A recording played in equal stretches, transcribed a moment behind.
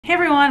Hey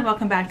everyone,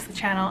 welcome back to the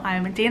channel.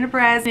 I'm Dana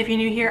Berez. If you're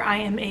new here, I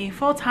am a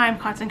full-time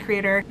content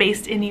creator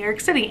based in New York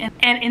City.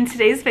 And in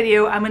today's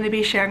video, I'm going to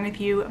be sharing with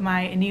you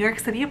my New York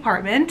City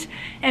apartment.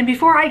 And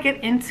before I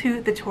get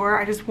into the tour,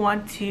 I just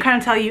want to kind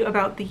of tell you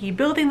about the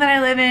building that I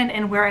live in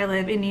and where I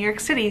live in New York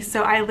City.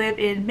 So I live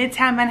in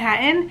Midtown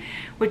Manhattan,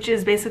 which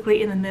is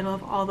basically in the middle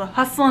of all the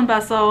hustle and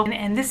bustle.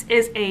 And this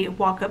is a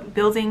walk-up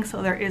building,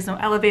 so there is no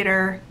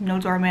elevator,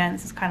 no doorman.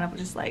 This is kind of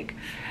just like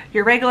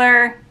your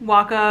regular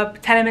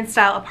walk-up tenement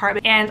style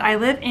apartment. And I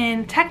live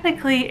in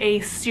technically a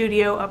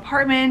studio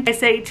apartment. I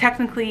say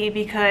technically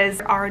because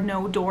there are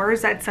no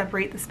doors that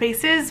separate the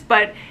spaces,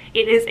 but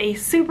it is a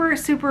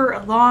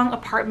super long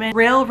apartment,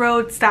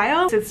 railroad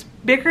style. It's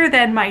bigger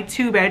than my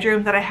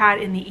 2-bedroom that I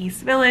had in the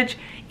East Village.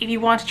 If you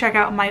want to check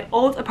out my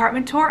old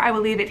apartment tour, I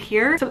will leave it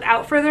here. So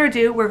without further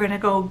ado, we're gonna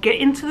go get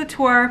into the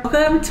tour.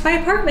 Welcome to my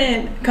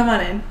apartment, come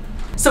on in.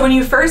 So when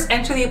you first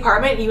enter the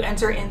apartment, you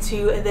enter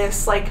into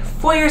this like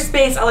foyer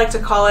space, I like to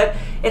call it.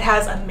 It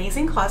has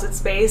amazing closet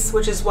space,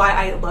 which is why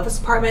I love this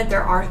apartment.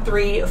 There are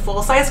 3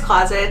 full-size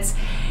closets.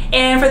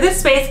 And for this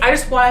space, I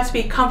just want it to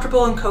be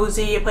comfortable and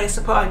cozy, a place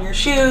to put on your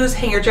shoes,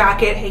 hang your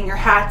jacket, hang your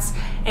hats,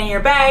 and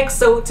your bags.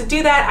 So to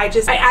do that,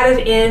 I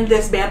added in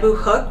this bamboo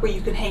hook where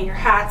you can hang your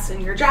hats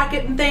and your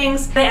jacket and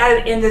things. I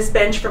added in this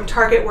bench from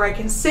Target where I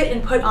can sit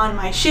and put on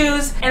my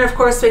shoes. And of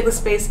course, to make the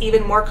space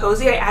even more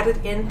cozy, I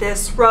added in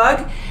this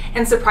rug.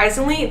 And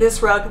surprisingly,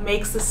 this rug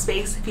makes the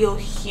space feel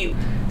huge.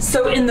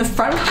 So in the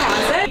front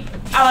closet,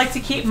 I like to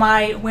keep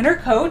my winter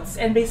coats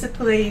and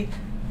basically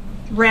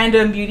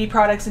random beauty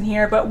products in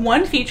here. But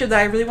one feature that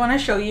I really want to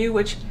show you,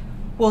 which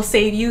will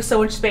save you so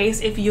much space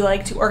if you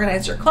like to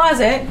organize your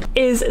closet,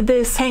 is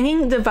this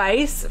hanging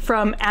device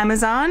from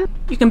Amazon.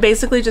 You can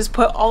basically just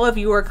put all of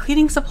your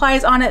cleaning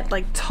supplies on it,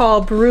 like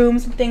tall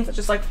brooms and things that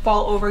just like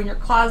fall over in your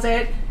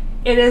closet.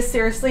 It is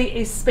seriously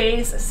a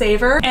space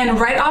saver. And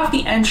right off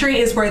the entry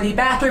is where the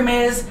bathroom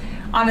is.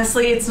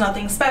 Honestly, it's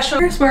nothing special.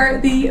 Here's where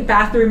the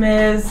bathroom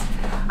is.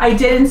 I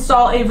did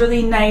install a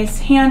really nice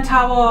hand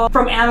towel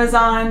from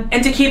Amazon.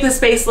 And to keep the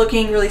space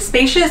looking really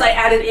spacious, I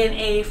added in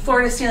a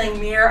floor-to-ceiling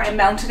mirror. I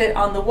mounted it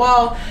on the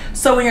wall,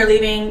 so when you're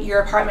leaving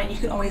your apartment, you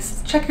can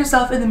always check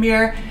yourself in the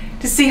mirror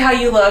to see how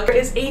you look. There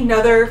is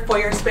another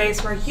foyer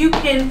space where you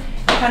can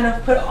kind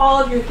of put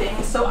all of your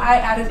things. So I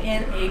added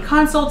in a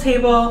console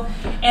table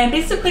and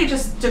basically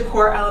just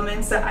decor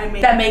elements that I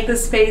made that make the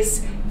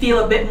space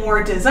feel a bit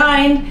more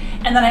designed.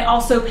 And then I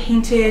also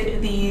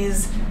painted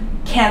these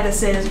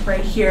canvases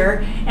right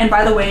here. And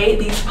by the way,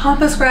 these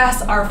pampas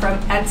grass are from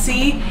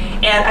Etsy,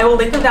 and I will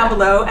link them down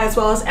below, as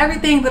well as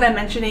everything that I'm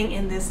mentioning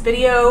in this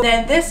video.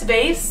 Then this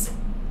vase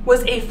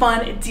was a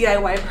fun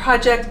DIY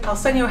project. El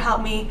Senor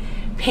helped me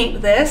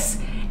paint this.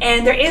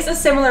 And there is a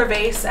similar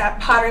vase at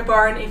Pottery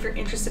Barn if you're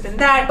interested in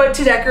that. But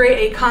to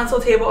decorate a console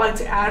table, I like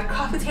to add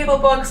coffee table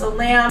books, a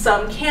lamp,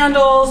 some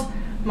candles,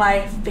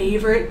 my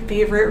favorite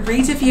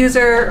reed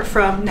diffuser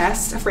from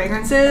Nest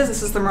Fragrances.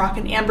 This is the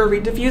Moroccan Amber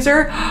reed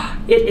diffuser.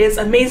 It is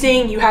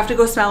amazing. You have to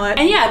go smell it.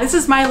 And yeah, this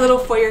is my little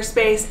foyer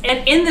space.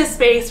 And in this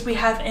space, we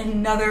have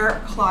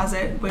another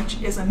closet,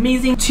 which is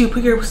amazing to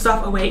put your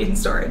stuff away in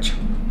storage.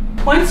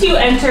 Once you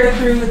enter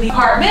through the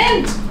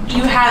apartment,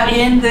 you have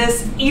in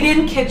this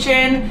eat-in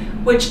kitchen,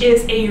 which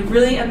is a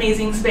really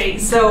amazing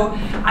space. So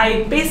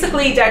I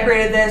basically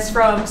decorated this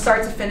from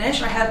start to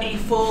finish. I have a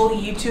full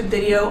YouTube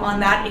video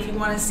on that if you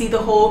want to see the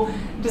whole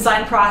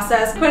design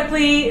process.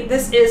 Quickly,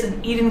 this is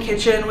an eat-in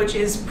kitchen, which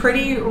is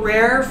pretty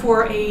rare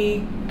for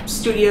a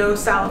studio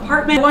style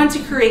apartment. I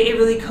wanted to create a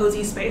really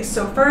cozy space.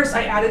 So first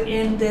I added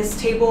in this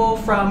table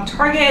from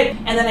Target,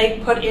 and then I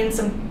put in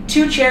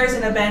 2 chairs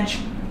and a bench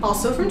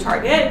also from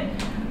Target.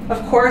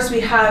 Of course,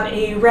 we have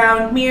a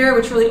round mirror,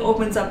 which really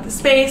opens up the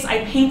space.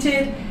 I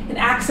painted an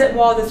accent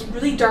wall that's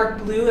really dark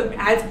blue that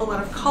adds a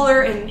lot of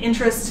color and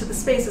interest to the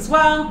space as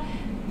well.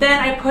 Then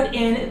I put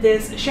in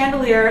this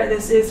chandelier.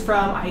 This is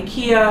from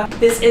IKEA.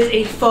 This is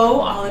a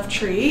faux olive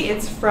tree.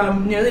 It's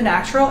from Nearly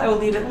Natural. I will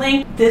leave it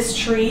linked. This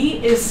tree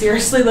is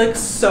seriously like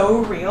so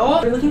real.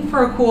 If you're looking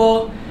for a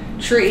cool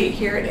tree,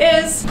 here it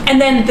is.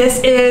 And then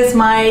this is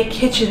my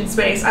kitchen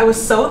space. I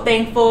was so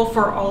thankful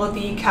for all of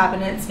the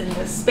cabinets in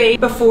this space.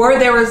 Before,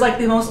 there was like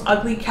the most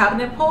ugly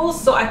cabinet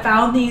poles, so I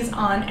found these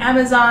on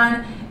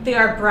Amazon. They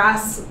are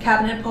brass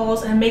cabinet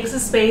poles, and it makes the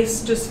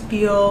space just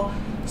feel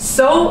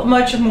so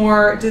much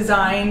more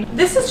designed.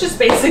 This is just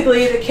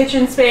basically the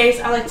kitchen space.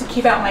 I like to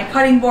keep out my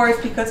cutting boards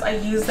because I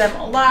use them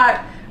a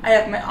lot. I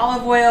have my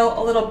olive oil,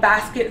 a little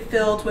basket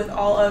filled with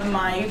all of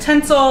my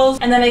utensils,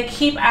 and then I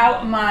keep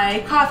out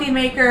my coffee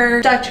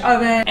maker, Dutch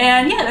oven,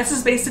 and yeah, this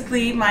is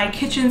basically my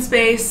kitchen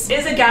space. It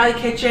is a galley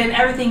kitchen.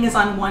 Everything is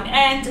on one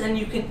end, and then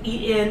you can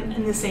eat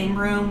in the same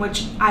room,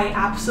 which I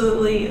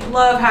absolutely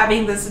love,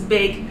 having this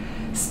big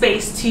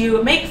space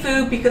to make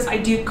food because I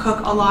do cook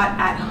a lot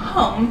at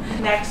home.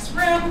 Next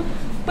room,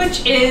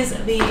 which is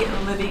the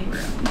living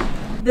room.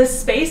 This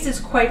space is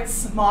quite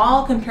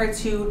small compared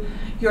to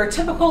your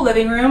typical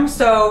living room.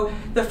 So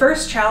the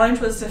first challenge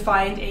was to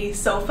find a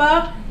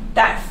sofa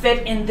that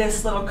fit in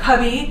this little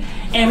cubby,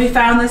 and we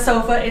found the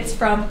sofa. It's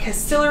from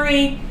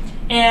Castillery,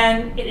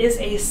 and it is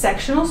a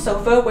sectional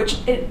sofa,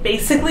 which it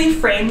basically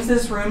frames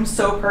this room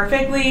so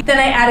perfectly. Then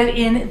I added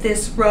in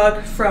this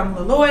rug from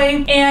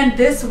Loloy, and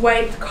this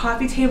white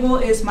coffee table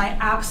is my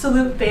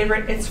absolute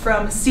favorite. It's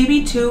from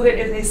CB2. It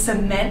is a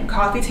cement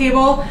coffee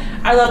table.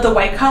 I love the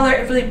white color.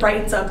 It really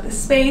brightens up the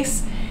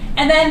space.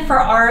 And then for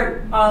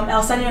art,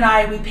 Elsenio and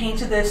I, we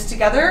painted this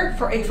together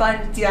for a fun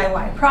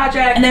DIY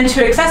project. And then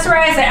to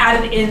accessorize, I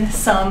added in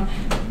some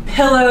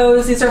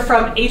pillows. These are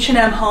from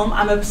H&M Home.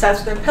 I'm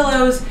obsessed with their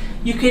pillows.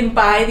 You can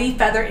buy the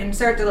feather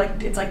insert.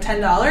 It's like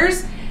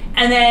 $10.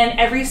 And then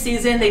every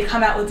season they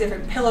come out with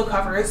different pillow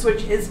covers,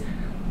 which is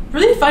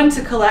really fun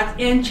to collect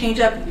and change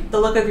up the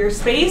look of your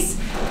space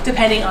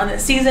depending on the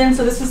season.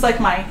 So this is like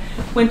my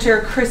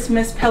winter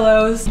Christmas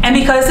pillows. And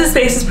because the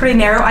space is pretty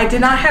narrow, I did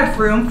not have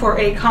room for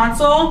a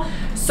console.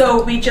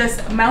 So we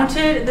just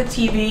mounted the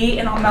TV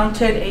and I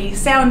mounted a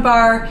sound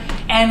bar,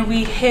 and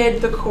we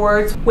hid the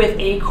cords with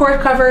a cord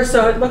cover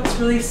so it looks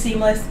really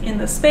seamless in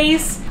the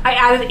space. I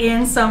added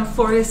in some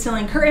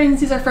floor-to-ceiling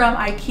curtains. These are from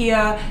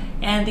IKEA,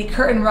 and the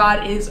curtain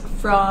rod is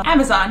from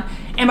Amazon.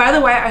 And by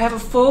the way, I have a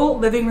full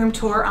living room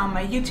tour on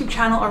my YouTube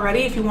channel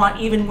already if you want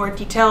even more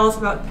details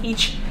about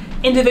each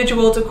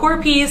individual decor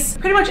piece.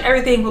 Pretty much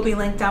everything will be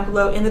linked down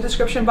below in the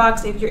description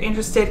box if you're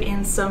interested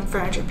in some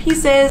furniture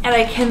pieces. And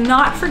I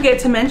cannot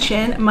forget to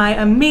mention my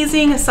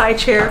amazing side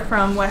chair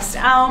from West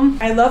Elm.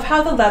 I love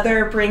how the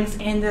leather brings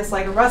in this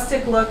like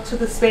rustic look to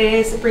the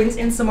space. It brings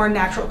in some more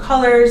natural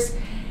colors.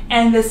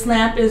 And this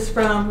lamp is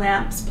from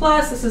Lamps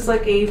Plus. This is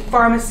like a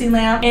pharmacy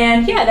lamp.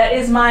 And yeah, that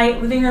is my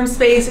living room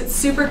space. It's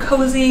super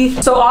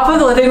cozy. So off of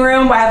the living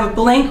room, I have a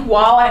blank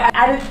wall. I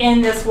added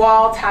in this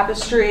wall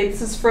tapestry.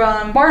 This is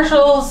from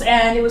Marshall's,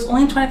 and it was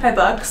only 25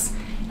 bucks.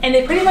 And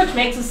it pretty much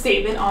makes a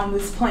statement on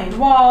this plain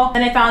wall.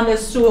 And I found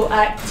this stool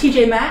at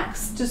TJ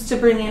Maxx just to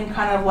bring in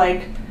kind of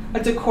like a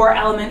decor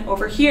element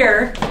over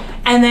here.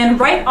 And then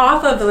right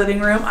off of the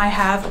living room, I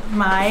have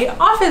my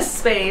office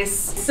space.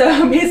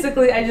 So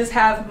basically I just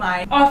have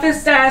my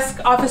office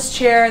desk, office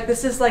chair.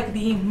 This is like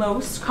the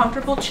most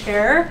comfortable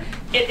chair.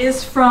 It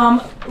is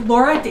from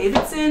Laura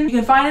Davidson. You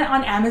can find it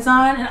on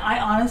Amazon, and I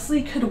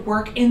honestly could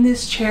work in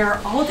this chair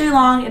all day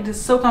long. It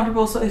is so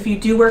comfortable. So if you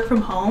do work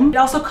from home, it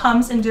also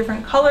comes in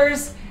different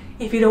colors.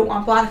 If you don't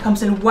want black, it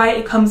comes in white,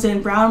 it comes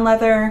in brown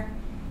leather.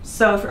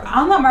 So if you're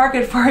on the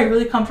market for a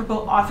really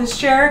comfortable office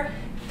chair,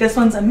 this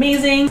one's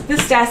amazing.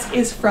 This desk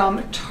is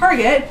from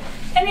Target.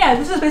 And yeah,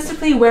 this is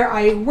basically where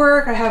I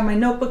work. I have my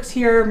notebooks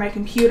here, my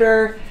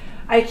computer.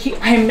 I keep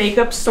my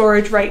makeup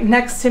storage right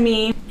next to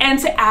me. And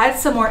to add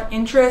some more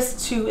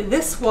interest to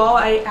this wall,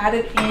 I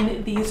added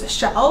in these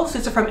shelves.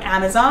 These are from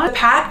Amazon. The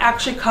pack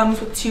actually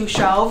comes with 2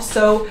 shelves.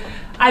 So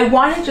I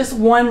wanted just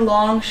one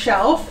long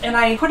shelf, and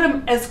I put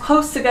them as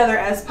close together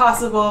as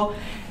possible.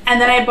 And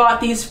then I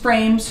bought these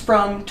frames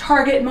from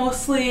Target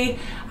mostly.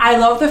 I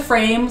love the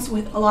frames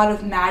with a lot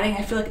of matting.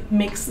 I feel like it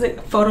makes the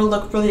photo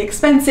look really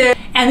expensive.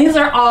 And these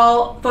are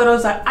all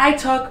photos that I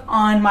took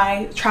on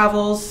my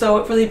travels, so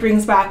it really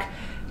brings back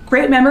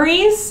great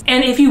memories.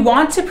 And if you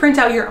want to print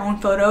out your own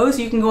photos,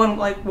 you can go on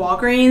like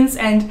Walgreens,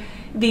 and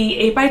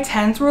the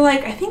 8x10s were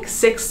like, I think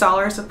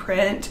 $6 a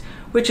print,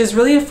 which is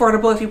really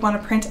affordable if you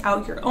want to print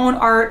out your own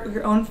art or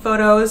your own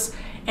photos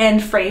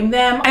and frame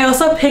them. I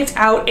also picked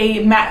out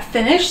a matte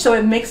finish, so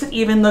it makes it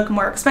even look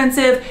more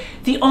expensive.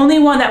 The only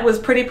one that was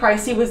pretty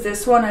pricey was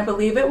this one. I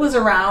believe it was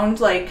around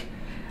like,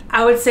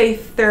 I would say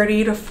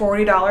 $30 to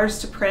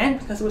 $40 to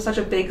print because it was such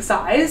a big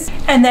size.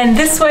 And then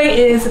this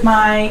way is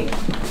my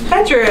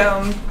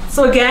bedroom.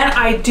 So again,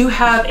 I do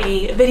have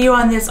a video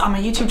on this on my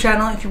YouTube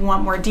channel if you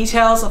want more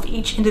details of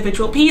each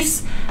individual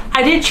piece.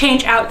 I did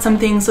change out some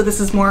things, so this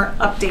is more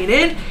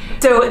updated.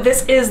 So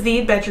this is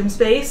the bedroom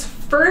space.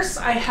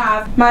 First, I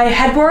have my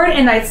headboard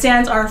and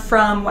nightstands are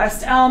from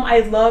West Elm. I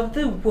love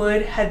the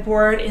wood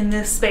headboard in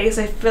this space.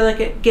 I feel like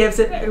it gives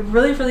it a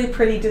really, really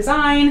pretty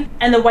design.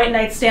 And the white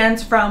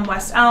nightstands from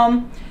West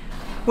Elm.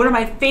 One of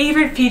my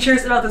favorite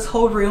features about this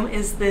whole room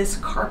is this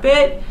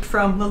carpet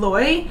from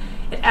Loloy.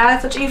 It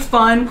adds such a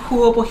fun,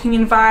 cool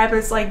bohemian vibe.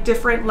 It's like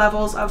different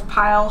levels of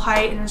pile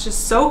height, and it's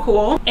just so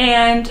cool.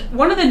 And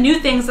one of the new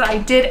things that I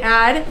did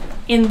add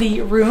in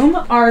the room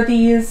are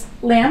these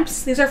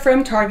lamps. These are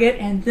from Target,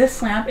 and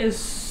this lamp is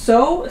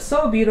so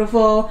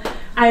beautiful.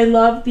 I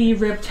love the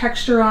rib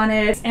texture on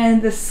it,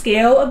 and the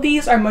scale of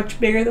these are much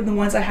bigger than the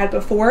ones I had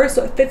before,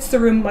 so it fits the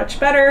room much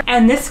better.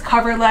 And this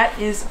coverlet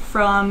is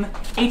from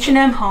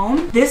H&M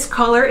Home. This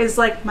color is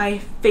like my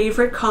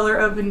favorite color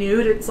of the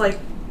nude. It's like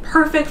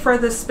perfect for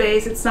this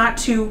space. It's not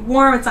too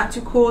warm, it's not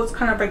too cool. It's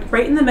kind of like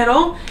right in the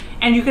middle,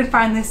 and you can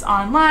find this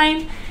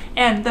online.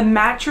 And the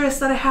mattress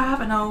that I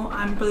have, I know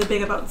I'm really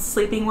big about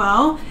sleeping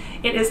well.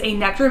 It is a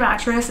Nectar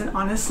mattress, and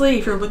honestly,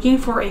 if you're looking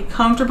for a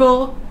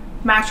comfortable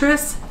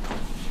mattress,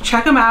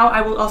 check them out.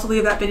 I will also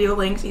leave that video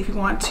linked if you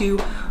want to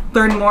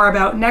learn more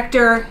about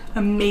Nectar.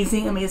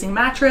 Amazing, amazing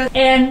mattress.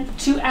 And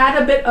to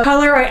add a bit of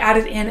color, I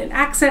added in an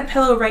accent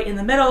pillow right in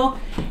the middle.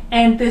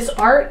 And this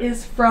art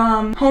is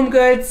from Home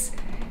Goods.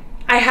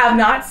 I have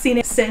not seen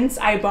it since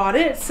I bought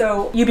it,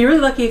 so you'd be really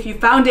lucky if you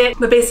found it.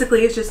 But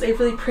basically it's just a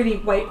really pretty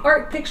white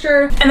art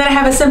picture. And then I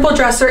have a simple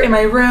dresser in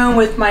my room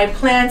with my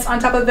plants on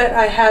top of it.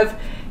 I have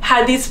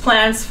had these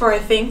plants for I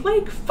think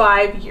like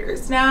 5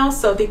 years now,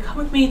 so they come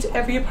with me to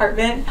every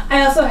apartment.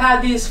 I also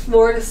have these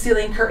floor to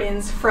ceiling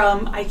curtains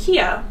from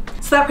IKEA.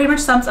 So that pretty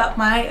much sums up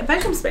my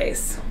bedroom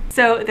space.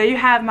 So there you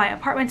have my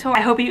apartment tour.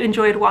 I hope you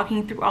enjoyed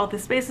walking through all the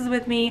spaces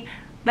with me.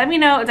 Let me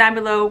know down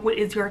below what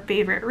is your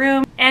favorite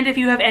room. And if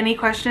you have any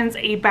questions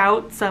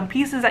about some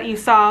pieces that you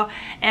saw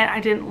and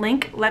I didn't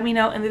link, let me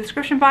know in the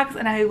description box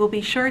and I will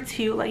be sure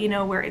to let you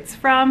know where it's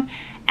from.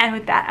 And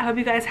with that, I hope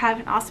you guys have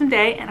an awesome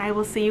day and I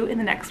will see you in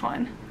the next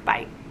one.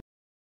 Bye.